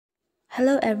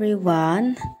Hello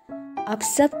everyone, आप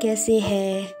सब कैसे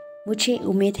हैं? मुझे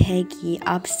उम्मीद है कि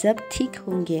आप सब ठीक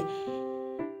होंगे.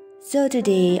 So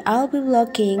today I'll be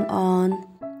vlogging on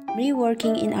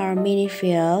reworking in our mini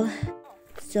field.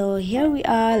 So here we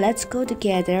are, let's go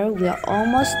together. We are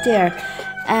almost there.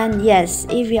 And yes,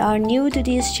 if you are new to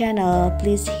this channel,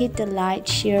 please hit the like,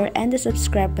 share and the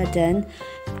subscribe button.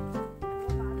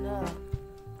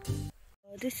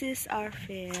 This is our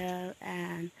field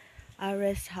and our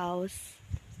rest house.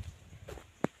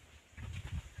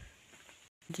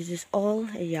 This is all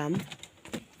a yum.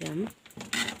 And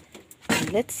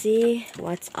let's see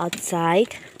what's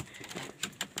outside.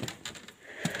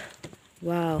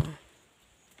 Wow.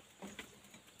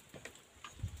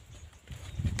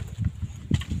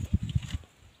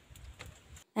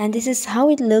 And this is how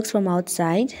it looks from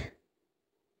outside.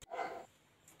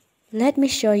 Let me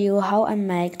show you how I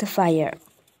make the fire.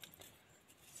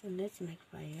 So let's make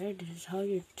fire. This is how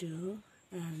you do.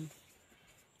 And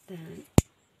then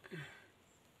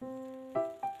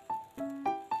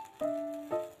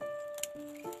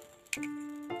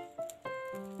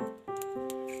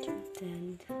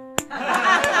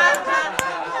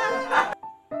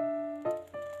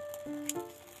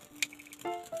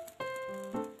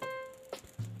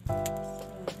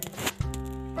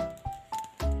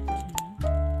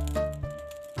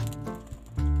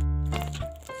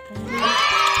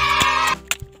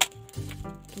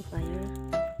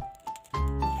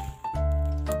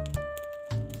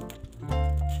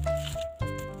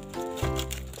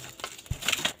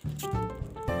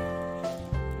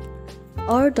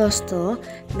और दोस्तों,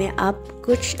 मैं अब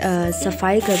कुछ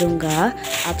सफाई करूँगा.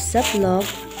 आप सब लोग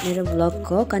मेरे व्लॉग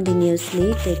को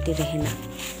कंटिन्यूसली देखते रहना.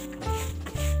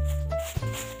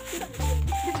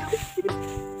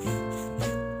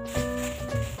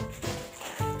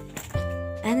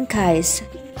 एंड गाइस,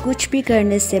 कुछ भी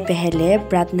करने से पहले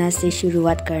प्रार्थना से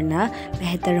शुरुआत करना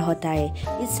बेहतर होता है.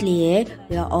 इसलिए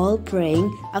we are all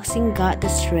praying, asking God the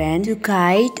strength to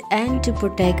guide and to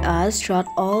protect us throughout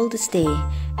all this day.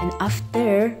 And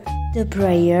after the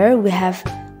prayer, we have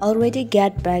already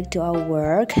get back to our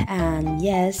work. And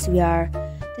yes,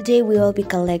 today we will be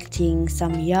collecting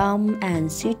some yam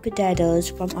and sweet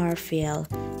potatoes from our field.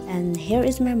 And here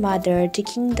is my mother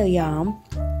taking the yam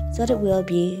so that we will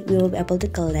be able to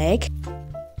collect.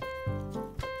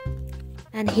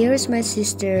 And here is my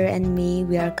sister and me.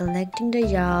 We are collecting the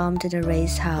yam to the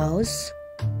race house.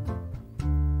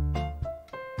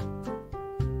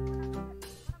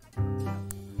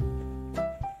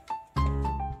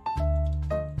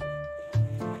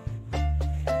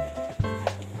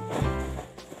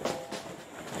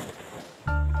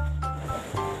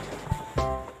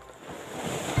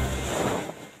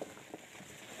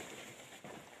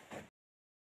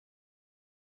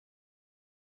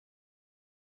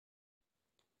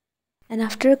 And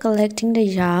after collecting the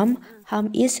yam,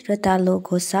 हम इस रतालो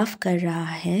को साफ कर रहा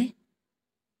है.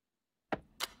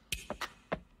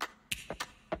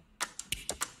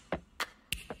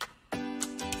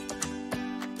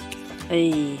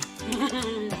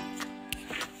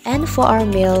 And for our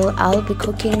meal, I'll be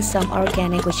cooking some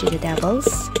organic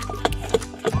vegetables.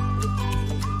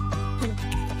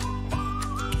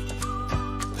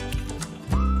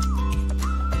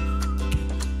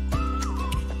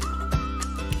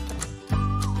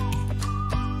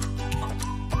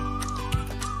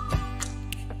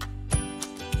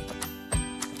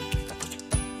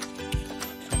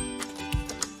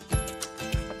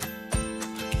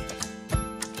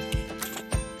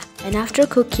 And after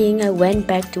cooking, I went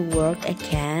back to work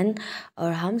again.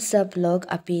 और हम सब लोग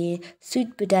अभी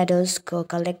sweet potatoes को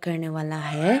collect करने वाला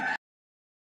है.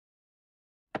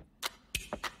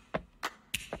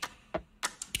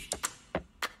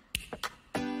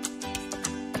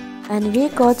 And we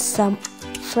got some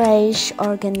fresh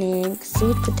organic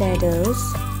sweet potatoes.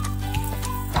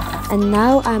 And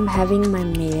now I'm having my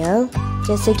meal.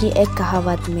 जैसे कि एक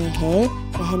कहावत में है,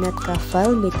 मेहनत का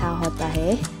फल मीठा होता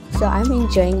है. So I'm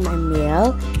enjoying my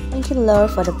meal. Thank you, Lord,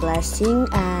 for the blessing.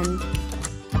 And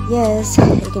yes,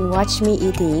 you can watch me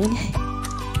eating.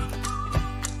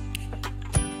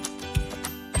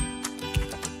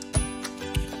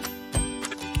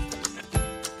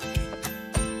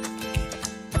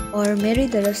 और मेरी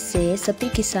तरफ से सभी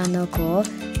किसानों को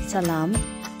सलाम.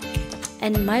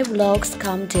 And my vlogs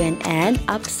come to an end.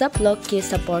 आप सब लोग के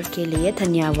support के लिए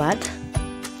धन्यवाद.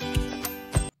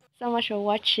 So much for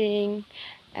watching.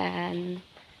 And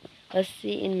let's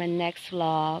see in my next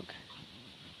vlog.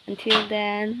 Until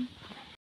then.